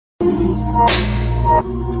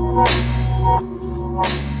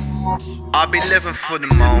I'll be living for the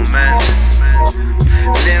moment,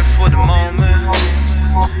 living for the moment.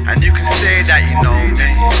 And you can say that you know me,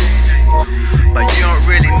 but you don't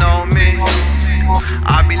really know me.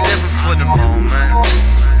 I'll be living for the moment,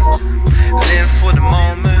 living for the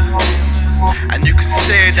moment. And you can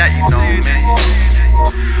say that you know me,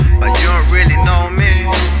 but you don't really know me.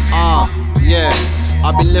 Yeah,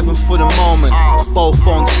 I be living for the moment. Both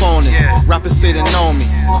phones phoning. Rappers say they know me,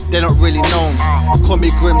 they don't really know me. Call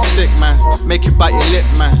me grim sick, man. Make you bite your lip,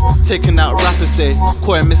 man. Taking out rappers day,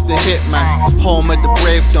 call him Mr. Hitman. Home with the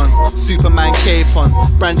brave done, Superman cape on.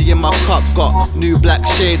 Brandy in my cup, got new black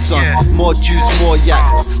shades on. More juice, more yak.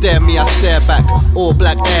 Stare me, I stare back. All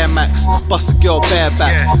black Air Max, bust a girl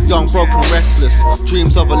bareback. Young, broken, restless,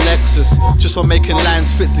 dreams of a Lexus. Just for making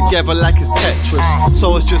lines fit together like it's Tetris.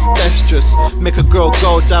 So it's just best just make a girl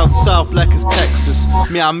go down south like it's Texas.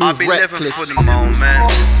 Me, I move reckless. Living for the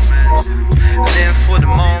moment, living for the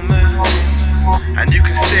moment. And you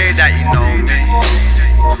can say that you know me,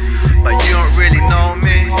 but you don't really know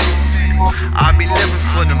me. I'll be living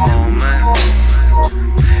for the moment,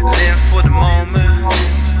 living for the moment.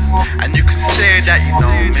 And you can say that you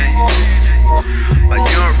know me, but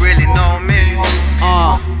you don't really know me.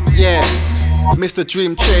 Yeah, Mr.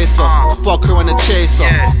 Dream Chaser, fuck her and a chaser.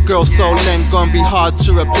 Girl so leng gon' be hard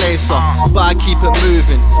to replace her, but I keep it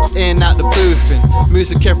moving, in out the boofing.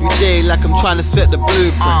 Music every day like I'm trying to set the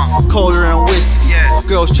blueprint. Cola and whiskey,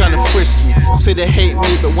 girls trying to frisk me. Say they hate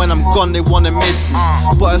me, but when I'm gone they wanna miss me.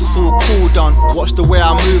 But it's all cool done, watch the way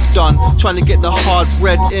I moved on. Trying to get the hard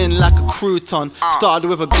bread in like a crouton. Started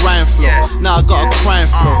with a grind flow, now I got a crime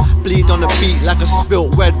flow. Bleed on the beat like a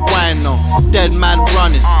spilt red wine, no. Dead man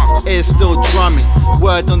running, ears still drumming.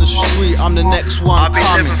 Word on the street, I'm the next one coming.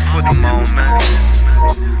 I'll be living for the moment,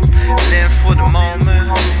 living for the moment.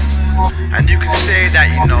 And you can say that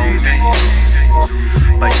you know me,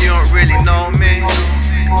 but you don't really know me.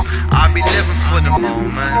 I'll be living for the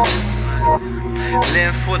moment,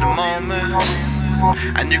 living for the moment.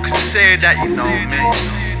 And you can say that you know me,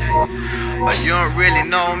 but you don't really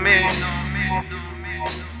know me.